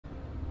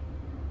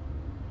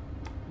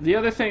the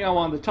other thing I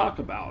wanted to talk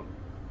about,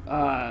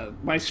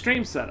 my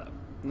stream setup.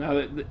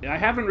 Now, I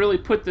haven't really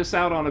put this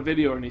out on a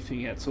video or anything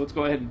yet, so let's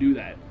go ahead and do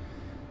that.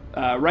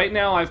 Right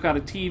now, I've got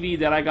a TV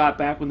that I got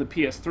back when the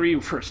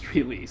PS3 first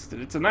released,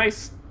 and it's a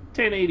nice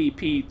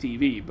 1080p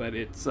TV, but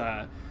it's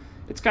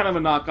kind of a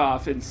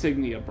knockoff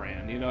Insignia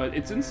brand. You know,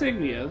 it's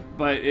Insignia,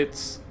 but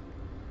it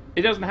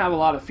doesn't have a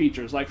lot of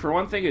features. Like, for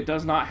one thing, it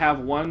does not have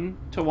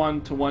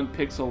 1:1:1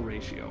 pixel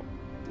ratio,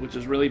 which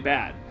is really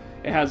bad.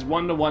 It has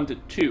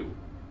 1:1:2.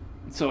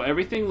 So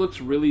everything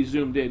looks really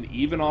zoomed in,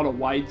 even on a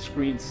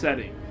widescreen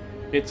setting.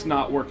 It's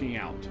not working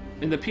out.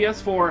 And the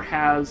PS4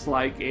 has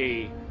like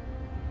a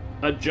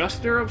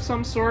adjuster of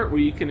some sort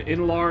where you can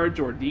enlarge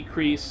or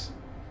decrease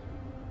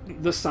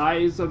the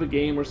size of a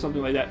game or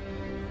something like that.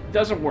 It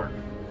doesn't work.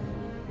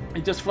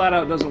 It just flat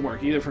out doesn't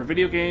work, either for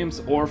video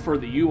games or for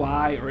the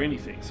UI or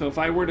anything. So if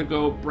I were to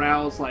go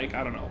browse, like,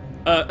 I don't know,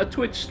 a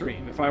Twitch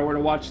stream, if I were to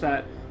watch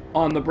that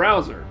on the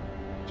browser,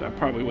 which I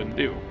probably wouldn't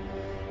do,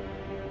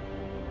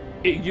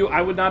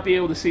 I would not be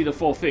able to see the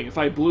full thing. If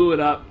I blew it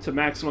up to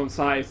maximum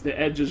size, the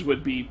edges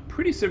would be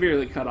pretty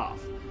severely cut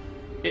off.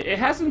 It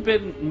hasn't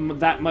been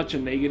that much a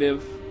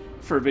negative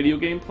for video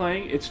game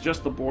playing. It's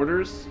just the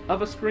borders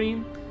of a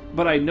screen,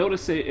 but I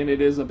notice it, and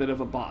it is a bit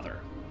of a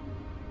bother.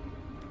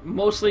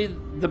 Mostly,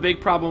 the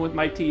big problem with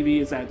my TV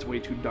is that it's way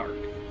too dark.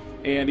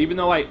 And even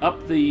though I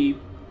up the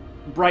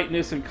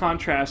brightness and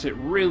contrast, it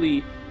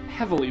really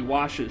heavily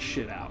washes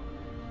shit out.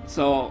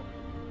 So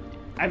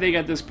I think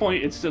at this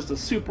point, it's just a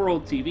super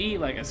old TV.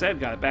 Like I said,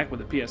 got it back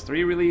with the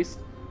PS3 release.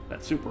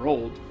 That's super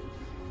old.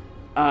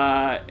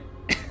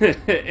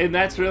 And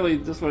that's really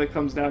just what it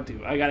comes down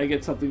to. I gotta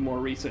get something more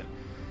recent.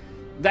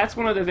 That's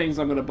one of the things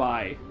I'm gonna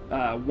buy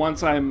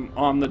once I'm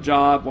on the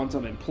job, once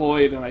I'm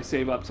employed, and I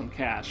save up some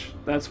cash.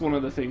 That's one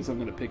of the things I'm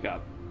gonna pick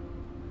up.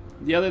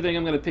 The other thing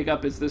I'm gonna pick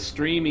up is this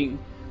streaming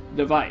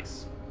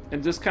device.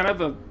 And just kind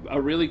of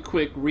a really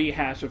quick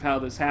rehash of how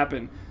this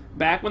happened.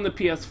 Back when the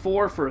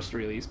PS4 first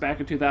released, back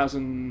in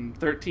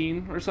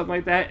 2013 or something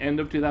like that, end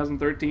of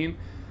 2013,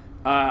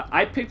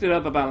 I picked it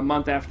up about a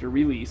month after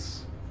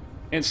release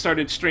and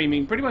started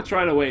streaming pretty much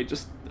right away.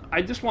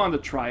 I just wanted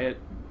to try it.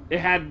 It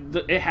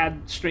has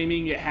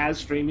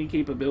streaming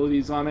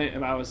capabilities on it,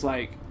 and I was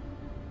like,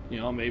 you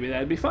know, maybe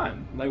that'd be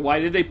fun. Like, why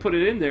did they put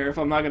it in there if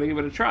I'm not going to give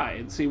it a try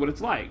and see what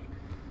it's like?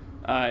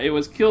 It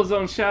was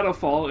Killzone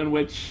Shadowfall, in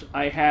which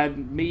I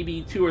had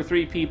maybe 2 or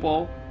 3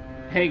 people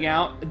hang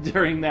out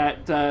during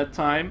that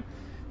time.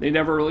 They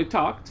never really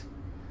talked,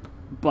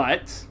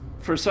 but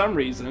for some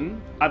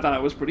reason I thought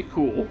it was pretty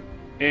cool,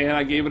 and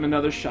I gave it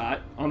another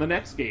shot on the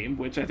next game,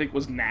 which I think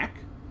was Knack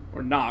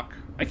or Knock.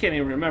 I can't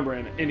even remember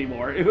it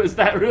anymore. It was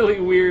that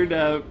really weird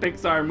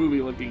Pixar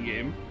movie looking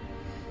game.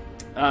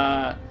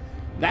 That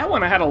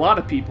one I had a lot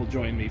of people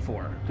join me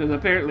for, because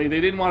apparently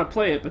they didn't want to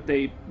play it, but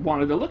they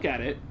wanted to look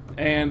at it,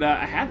 and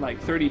I had like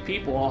 30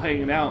 people all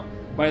hanging out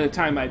by the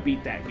time I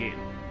beat that game.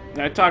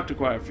 I talked to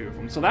quite a few of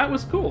them, so that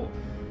was cool.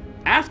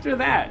 After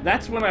that,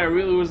 that's when I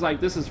really was like,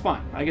 this is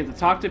fun. I get to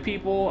talk to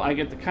people, I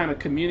get to kind of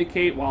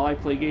communicate while I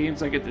play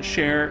games, I get to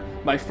share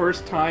my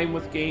first time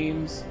with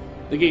games,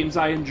 the games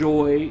I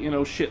enjoy, you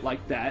know, shit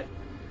like that.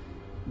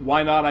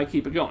 Why not I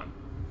keep it going?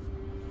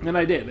 And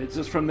I did. It's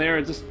just from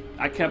there,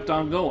 I kept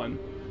on going.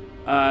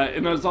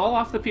 And it was all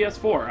off the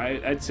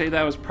PS4. I'd say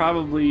that was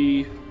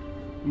probably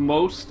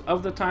most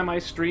of the time I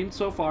streamed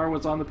so far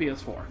was on the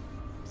PS4.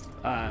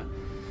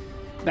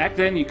 Back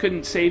then, you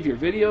couldn't save your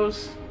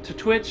videos to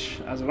Twitch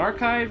as an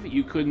archive.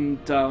 You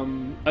couldn't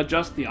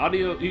adjust the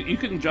audio. You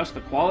couldn't adjust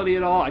the quality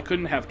at all. I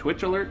couldn't have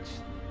Twitch alerts.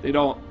 They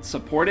don't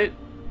support it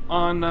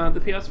on the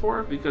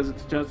PS4 because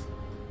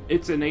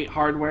it's innate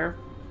hardware.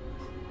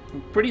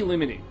 Pretty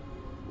limiting.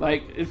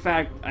 Like, in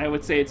fact, I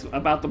would say it's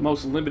about the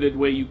most limited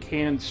way you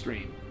can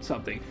stream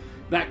something.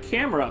 That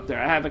camera up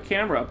there, I have a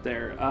camera up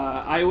there.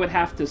 I would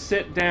have to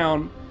sit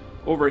down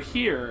over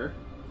here.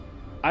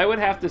 I would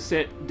have to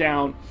sit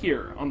down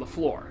here on the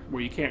floor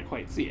where you can't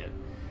quite see it.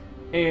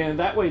 And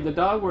that way, the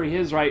dog where he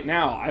is right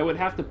now, I would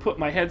have to put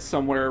my head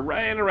somewhere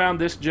right around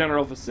this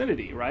general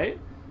vicinity, right?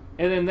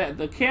 And then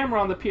the camera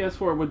on the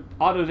PS4 would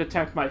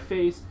auto-detect my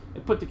face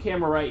and put the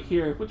camera right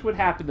here, which would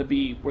happen to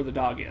be where the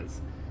dog is.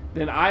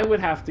 Then I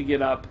would have to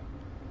get up,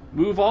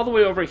 move all the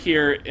way over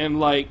here, and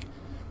like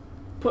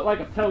put like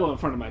a pillow in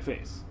front of my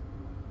face.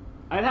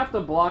 I'd have to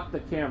block the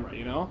camera,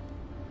 you know?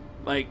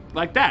 Like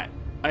that.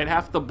 I'd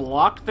have to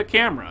block the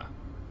camera.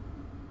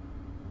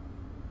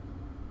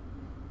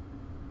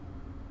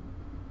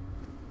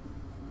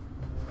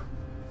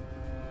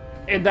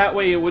 And that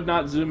way it would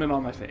not zoom in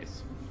on my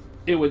face.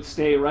 It would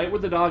stay right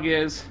where the dog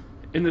is,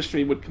 and the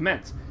stream would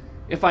commence.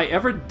 If I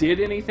ever did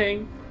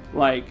anything,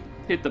 like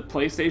hit the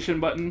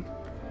PlayStation button,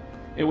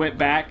 it went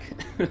back,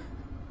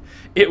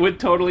 it would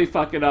totally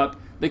fuck it up.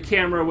 The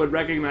camera would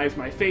recognize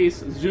my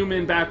face, zoom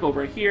in back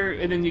over here,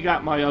 and then you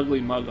got my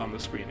ugly mug on the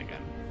screen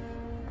again.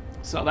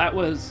 So that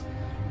was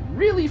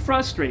really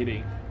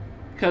frustrating,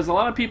 because a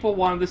lot of people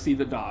wanted to see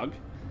the dog,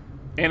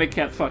 and it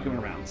kept fucking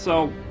around.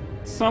 So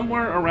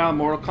somewhere around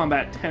Mortal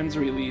Kombat 10's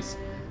release,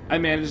 I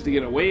managed to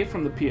get away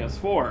from the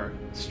PS4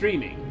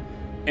 streaming,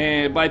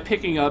 and by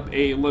picking up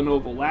a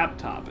Lenovo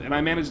laptop. And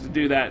I managed to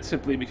do that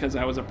simply because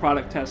I was a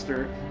product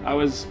tester. I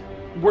was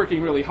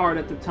working really hard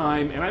at the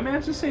time, and I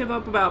managed to save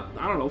up about,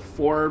 I don't know,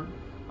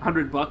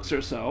 $400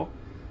 or so.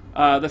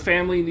 The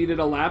family needed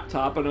a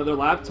laptop, another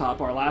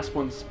laptop. Our last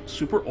one's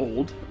super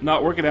old,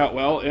 not working out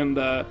well,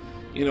 and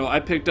you know, I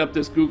picked up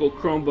this Google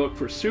Chromebook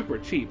for super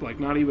cheap, like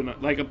not even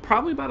like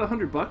probably about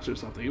 $100 or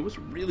something. It was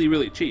really,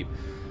 really cheap,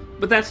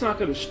 but that's not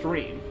going to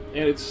stream,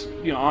 and it's,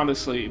 you know,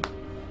 honestly,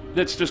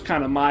 that's just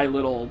kind of my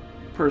little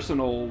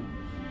personal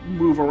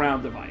move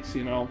around device.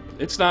 You know,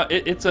 it's not.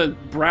 It's a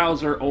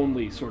browser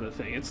only sort of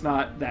thing. It's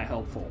not that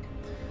helpful,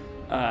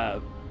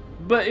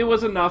 but it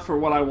was enough for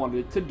what I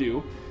wanted to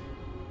do.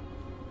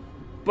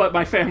 But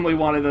my family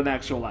wanted an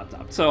actual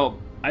laptop, so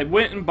I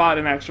went and bought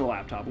an actual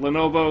laptop.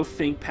 Lenovo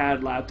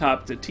ThinkPad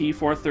laptop. It's a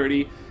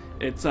T430.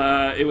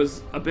 It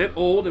was a bit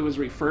old. It was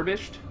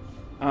refurbished,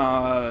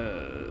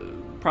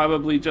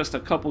 probably just a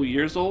couple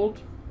years old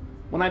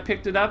when I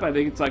picked it up. I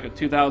think it's like a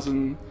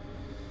 2000.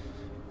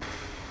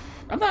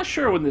 I'm not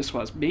sure when this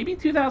was. Maybe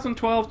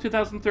 2012,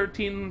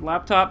 2013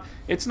 laptop.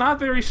 It's not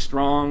very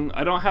strong.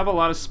 I don't have a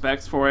lot of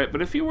specs for it,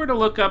 but if you were to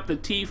look up the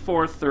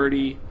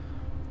T430,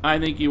 I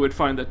think you would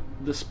find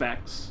the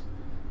specs.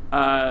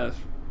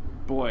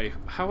 Boy,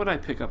 how would I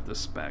pick up the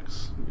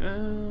specs?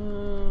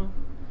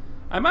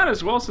 I might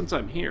as well, since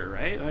I'm here,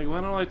 right? Like,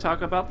 why don't I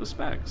talk about the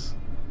specs?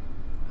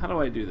 How do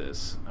I do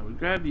this? I would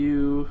grab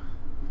you,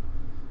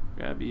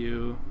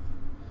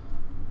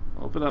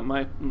 open up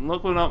my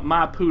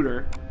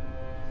pooter.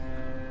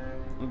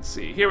 Let's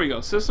see. Here we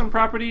go. System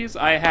properties.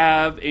 I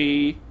have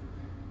a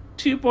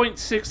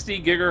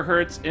 2.60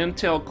 gigahertz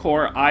Intel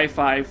Core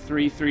i5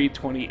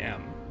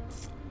 3320M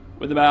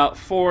with about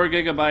 4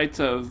 gigabytes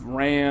of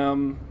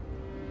RAM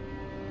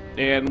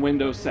and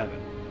Windows 7.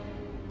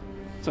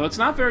 So it's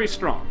not very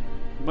strong,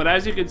 but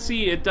as you can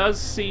see, it does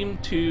seem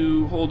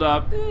to hold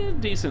up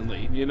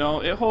decently. You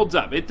know, it holds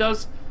up. It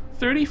does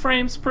 30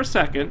 frames per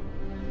second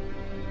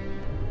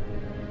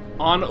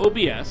on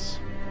OBS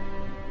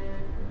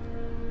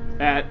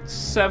at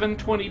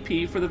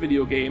 720p for the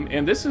video game,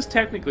 and this is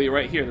technically,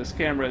 right here, this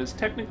camera is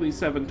technically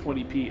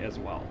 720p as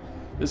well.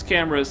 This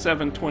camera is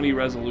 720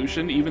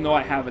 resolution, even though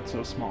I have it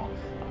so small.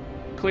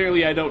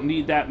 Clearly I don't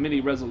need that many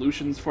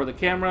resolutions for the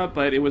camera,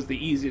 but it was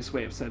the easiest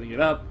way of setting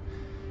it up,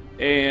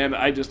 and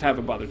I just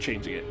haven't bothered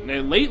changing it.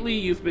 And lately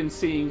you've been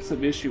seeing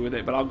some issue with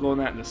it, but I'll go on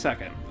that in a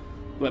second.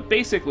 But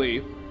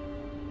basically,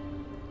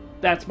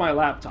 that's my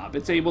laptop.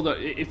 It's able to,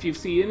 if you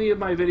see any of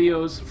my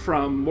videos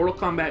from Mortal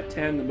Kombat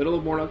 10, the middle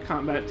of Mortal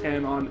Kombat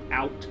 10 on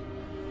out,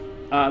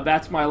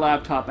 that's my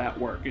laptop at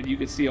work, and you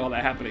can see all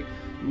that happening.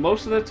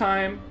 Most of the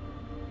time,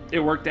 it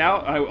worked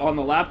out. On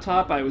the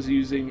laptop, I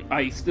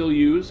still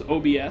use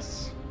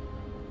OBS,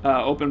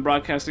 Open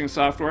Broadcasting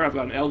Software. I've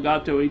got an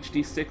Elgato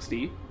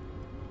HD60,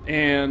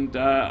 and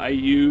I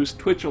use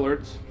Twitch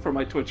alerts for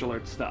my Twitch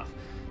alert stuff.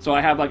 So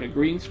I have like a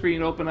green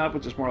screen open up,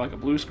 which is more like a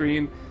blue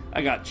screen.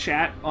 I got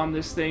chat on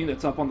this thing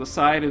that's up on the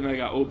side, and then I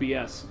got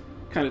OBS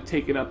kind of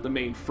taking up the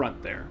main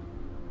front there.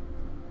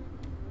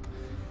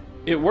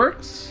 It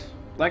works.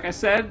 Like I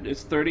said,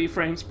 it's 30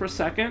 frames per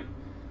second.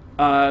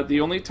 The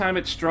only time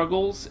it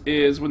struggles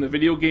is when the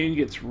video game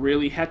gets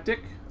really hectic.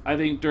 I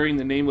think during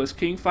the Nameless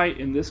King fight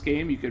in this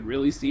game, you could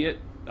really see it.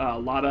 A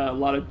lot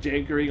of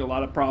jankering, a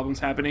lot of problems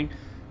happening.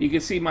 You can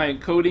see my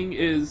encoding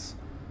is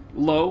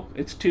low.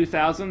 It's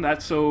 2000.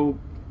 That's so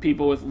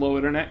people with low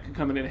internet can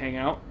come in and hang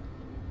out.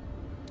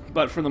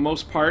 But for the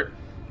most part,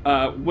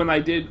 when I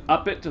did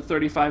up it to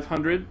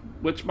 3500,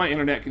 which my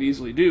internet could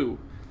easily do,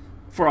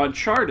 for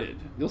Uncharted,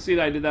 you'll see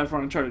that I did that for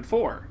Uncharted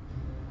 4.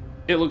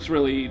 It looks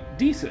really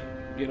decent,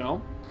 you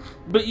know?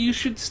 But you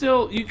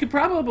could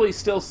probably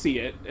still see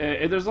it.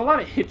 There's a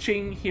lot of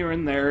hitching here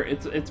and there.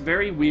 It's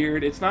very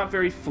weird. It's not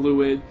very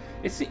fluid.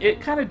 It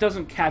kind of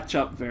doesn't catch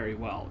up very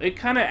well. It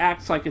kind of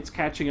acts like it's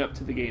catching up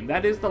to the game.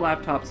 That is the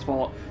laptop's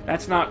fault.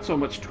 That's not so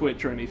much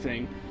Twitch or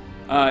anything.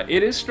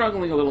 It is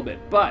struggling a little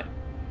bit, but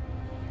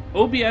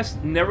OBS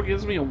never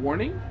gives me a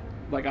warning,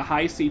 like a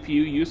high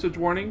CPU usage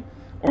warning,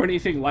 or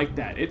anything like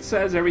that. It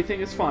says everything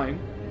is fine.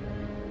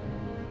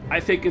 I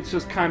think it's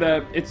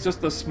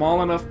just a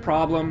small enough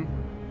problem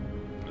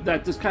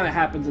that just kind of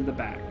happens in the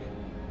back.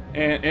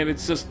 And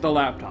it's just the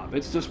laptop.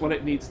 It's just what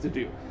it needs to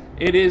do.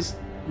 It is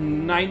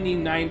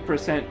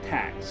 99%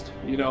 taxed.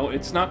 You know,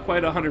 it's not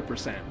quite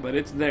 100%, but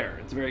it's there.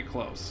 It's very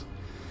close.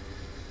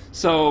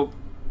 So,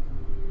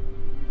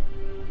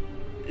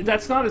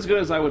 that's not as good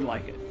as I would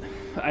like it.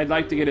 I'd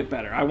like to get it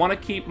better. I want to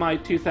keep my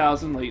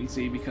 2000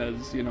 latency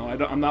because, you know,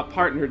 I'm not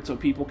partnered, so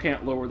people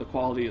can't lower the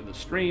quality of the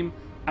stream.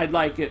 I'd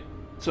like it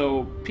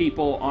so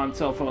people on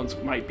cell phones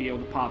might be able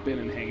to pop in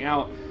and hang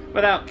out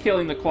without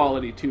killing the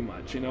quality too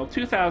much. You know,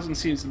 2000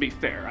 seems to be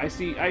fair.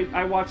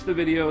 I watch the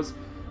videos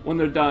when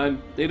they're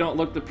done. They don't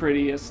look the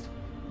prettiest,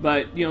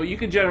 but, you know, you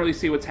can generally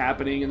see what's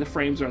happening and the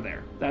frames are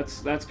there.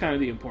 That's kind of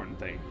the important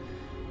thing.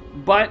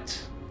 But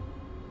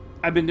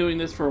I've been doing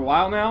this for a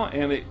while now,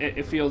 and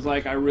it feels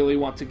like I really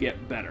want to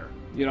get better.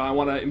 You know, I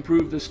want to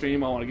improve the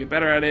stream, I want to get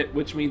better at it,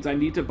 which means I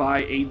need to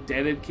buy a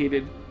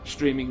dedicated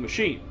streaming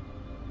machine.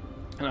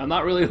 And I'm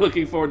not really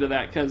looking forward to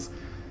that because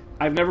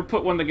I've never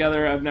put one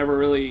together. I've never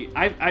really...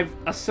 I've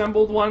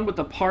assembled one with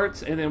the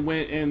parts and then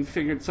went and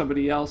figured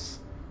somebody else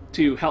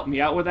to help me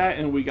out with that,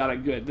 and we got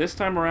it good. This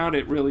time around,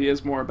 it really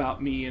is more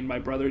about me and my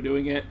brother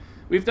doing it.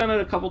 We've done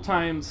it a couple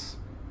times,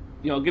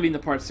 you know, getting the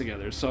parts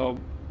together. So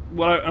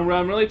what I'm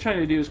really trying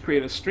to do is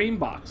create a stream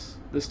box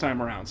this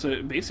time around.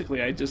 So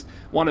basically, I just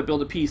want to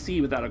build a PC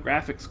without a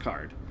graphics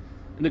card.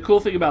 And the cool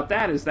thing about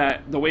that is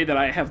that the way that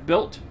I have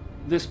built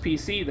this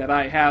PC that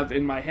I have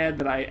in my head,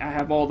 that I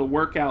have all the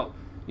workout,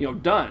 you know,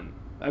 done.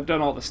 I've done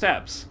all the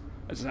steps.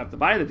 I just have to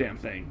buy the damn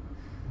thing.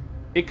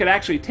 It could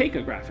actually take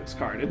a graphics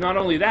card. And not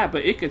only that,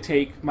 but it could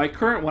take my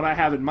current one I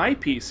have in my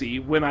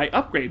PC when I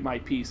upgrade my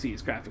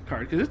PC's graphic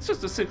card, because it's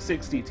just a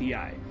 660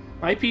 Ti.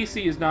 My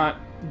PC is not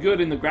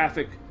good in the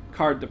graphic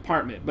card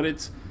department, but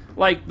it's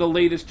like the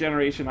latest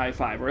generation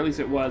i5, or at least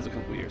it was a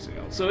couple years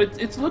ago. So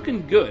it's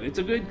looking good. It's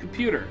a good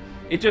computer.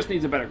 It just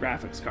needs a better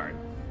graphics card.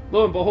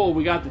 Lo and behold,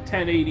 we got the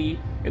 1080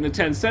 and the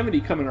 1070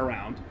 coming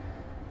around.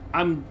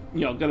 I'm,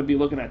 you know, going to be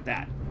looking at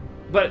that.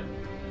 But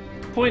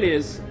point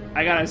is,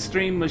 I got a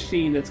stream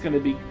machine that's going to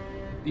be,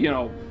 you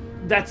know,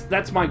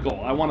 that's my goal.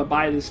 I want to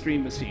buy this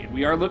stream machine.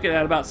 We are looking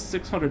at about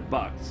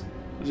 $600,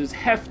 which is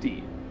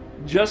hefty,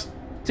 just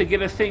to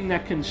get a thing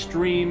that can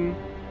stream,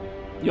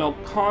 you know,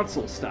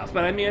 console stuff.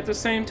 But I mean, at the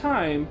same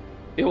time,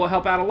 it will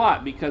help out a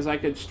lot because I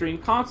could stream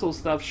console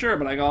stuff, sure,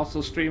 but I can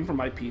also stream from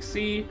my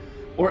PC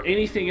or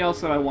anything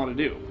else that I want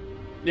to do.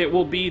 It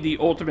will be the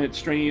ultimate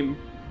stream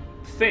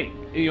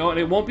thing, you know, and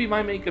it won't be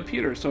my main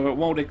computer, so it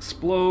won't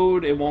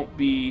explode. It won't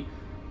be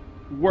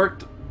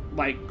worked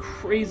like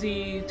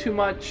crazy too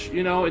much,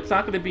 you know. It's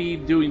not going to be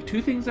doing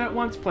two things at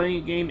once, playing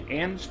a game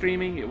and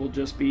streaming. It will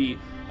just be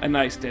a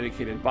nice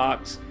dedicated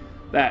box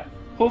that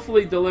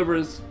hopefully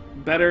delivers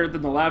better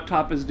than the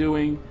laptop is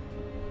doing,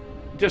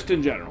 just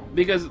in general.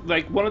 Because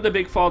like one of the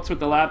big faults with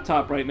the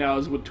laptop right now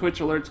is when Twitch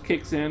alerts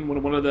kicks in,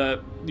 when one of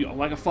the, you know,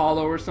 like a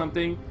follow or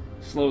something,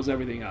 slows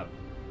everything up.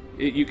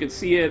 You can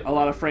see it, a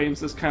lot of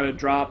frames just kind of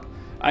drop.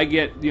 I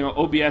get, you know,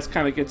 OBS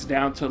kind of gets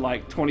down to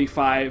like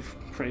 25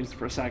 frames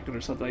per second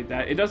or something like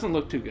that. It doesn't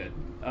look too good.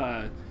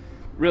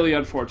 Really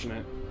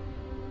unfortunate.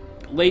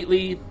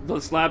 Lately,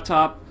 this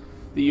laptop,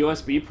 the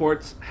USB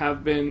ports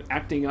have been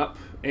acting up,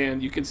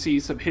 and you can see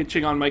some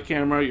hitching on my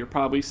camera. You're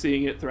probably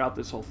seeing it throughout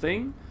this whole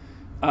thing.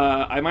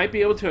 I might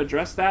be able to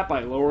address that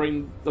by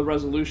lowering the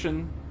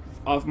resolution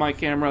of my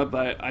camera,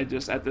 but I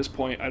just, at this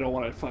point, I don't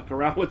want to fuck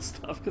around with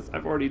stuff because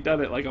I've already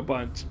done it like a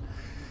bunch.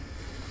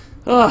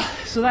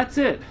 So that's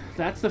it.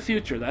 That's the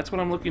future. That's what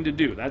I'm looking to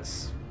do.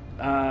 That's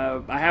I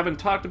haven't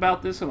talked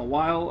about this in a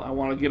while. I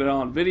want to get it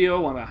on video. I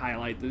want to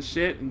highlight this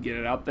shit and get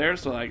it out there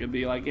so I can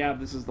be like, yeah,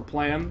 this is the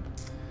plan.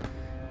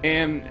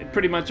 And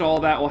pretty much all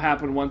that will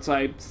happen once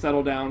I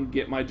settle down,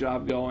 get my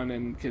job going,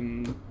 and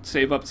can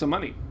save up some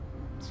money.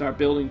 Start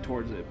building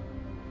towards it.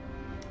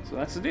 So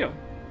that's the deal.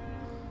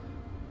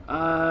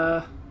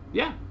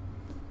 Yeah.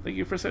 Thank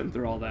you for sitting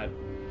through all that.